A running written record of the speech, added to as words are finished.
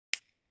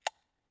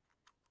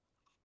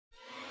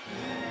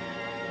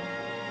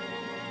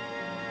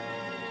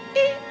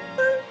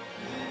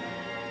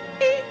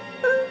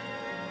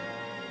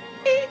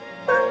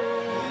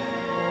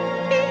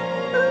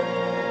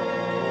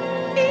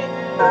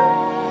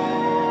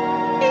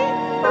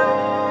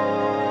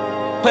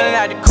Pulling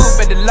out the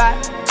coupe at the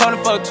lot. Told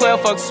him fuck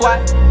 12, fuck SWAT.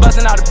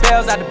 Busting all the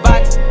bells out the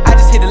box. I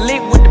just hit a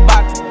lick with the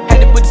box.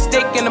 Had to put the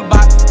stick in the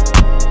box.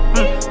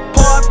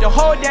 Pour up the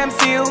whole damn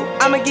seal.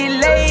 I'ma get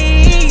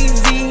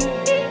lazy.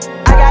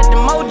 I got the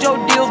mojo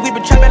deals. We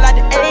been trapping like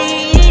the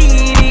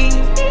 80s.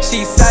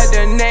 She said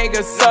the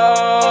nigga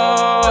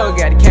so.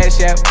 Got the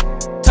cash out.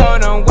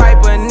 Told him wipe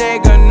a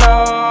nigga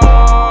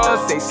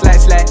no. Say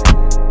slash slash.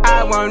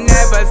 I won't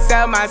never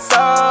sell my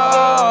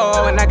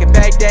soul. And I can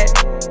back that.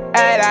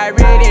 And I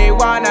really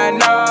wanna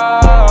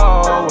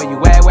know where you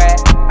at, where?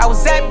 I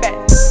was at back,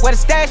 where the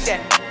stash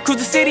at? Cruise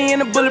the city in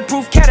a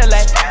bulletproof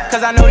Cadillac.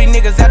 Cause I know these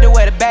niggas out there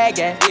where the bag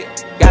at.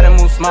 Gotta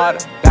move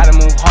smarter, gotta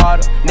move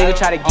harder. Nigga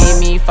try to give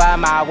me 5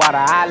 mile water.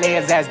 I lay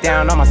his ass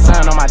down on my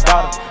son, on my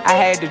daughter. I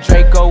had the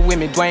Draco with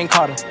me, Dwayne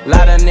Carter.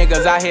 Lot of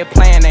niggas out here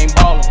playing, ain't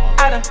ballin'.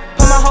 I done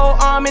put my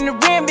whole arm in the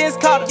rim, Vince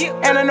Carter.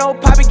 And I know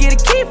Poppy get a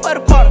key for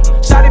the quarter.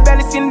 Shawty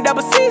barely seen the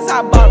double C's,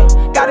 I bought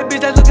her. Got a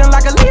bitch that's looking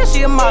like a Leah,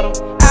 she a model.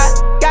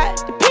 I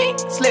got the pink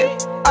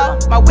slip,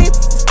 my whip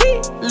is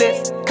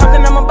keyless.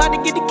 Compton, I'm about to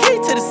get the key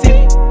to the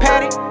city.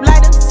 Patty,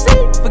 light up the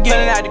seat.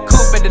 Forgetting out the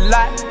coupe at the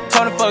lot.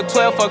 Told him fuck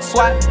 12, fuck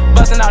SWAT.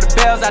 Busting all the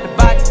bells out the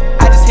box.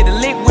 I just hit a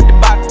lick with the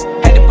box.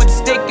 Had to put the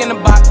stick in the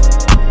box.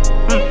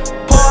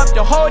 Pour up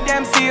the whole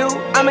damn seal.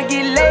 I'ma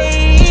get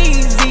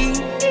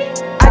lazy.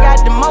 I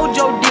got the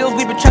mojo deals.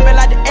 We been trapping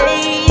like the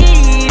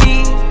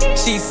 80s.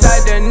 She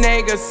said the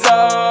nigga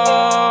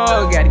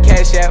so. Got the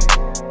cash out.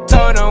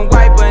 Told him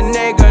wipe a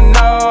nigga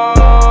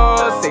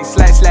no. Say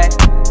slash slash.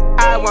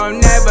 I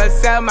won't never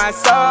sell my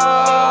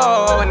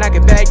soul. And I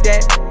can back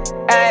that.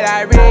 And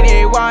I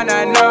really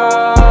wanna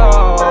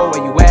know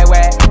where you at,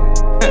 where?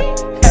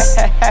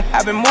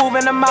 I've been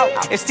moving them out.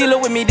 And steal it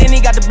with me, then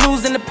he got the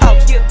blues in the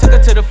pouch. Took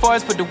her to the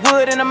forest, put the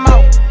wood in her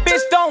mouth. Bitch,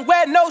 don't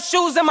wear no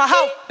shoes in my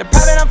house. The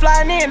private I'm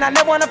flying in, I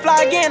never wanna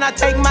fly again. I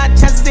take my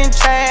chances in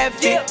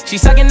traffic. She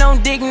sucking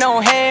on dick,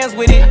 no hands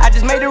with it. I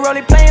just made the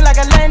rolling plane like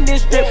a landing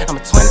strip. I'm a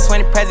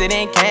 2020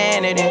 president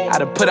candidate. I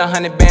done put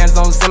 100 bands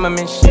on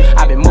Zimmerman shit.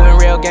 I been moving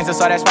real gangster,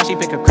 so that's why she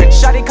pick a crit.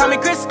 Shawty call me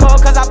Crisco,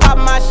 cause I pop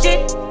my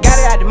shit. Got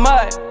it out the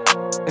mud,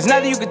 there's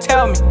nothing you could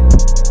tell me.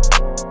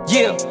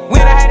 Yeah,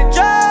 when I had a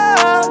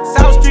job,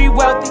 South Street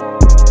wealthy.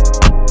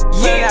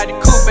 Yeah, out the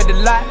coupe at the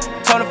lot.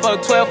 Told him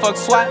fuck 12, fuck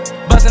SWAT.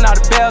 Busting all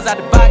the bells out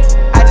the box.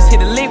 I just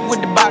hit a lick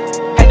with the box.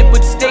 Had to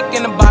put the stick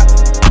in the box.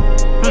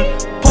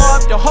 Pour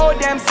up the whole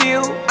damn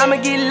seal. I'ma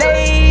get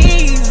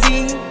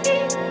lazy.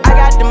 I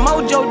got the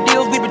mojo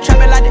deals. We been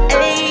trapping like the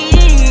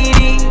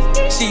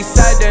 80s. She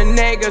said the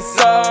nigga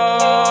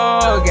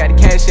so. Got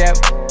the cash out.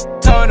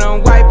 Told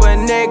him wipe a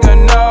nigga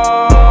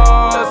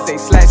no. Say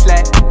slash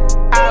slash.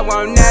 I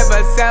won't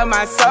never sell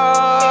my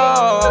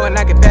soul. And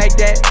I can back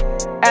that.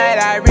 And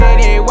I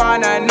really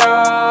wanna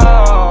know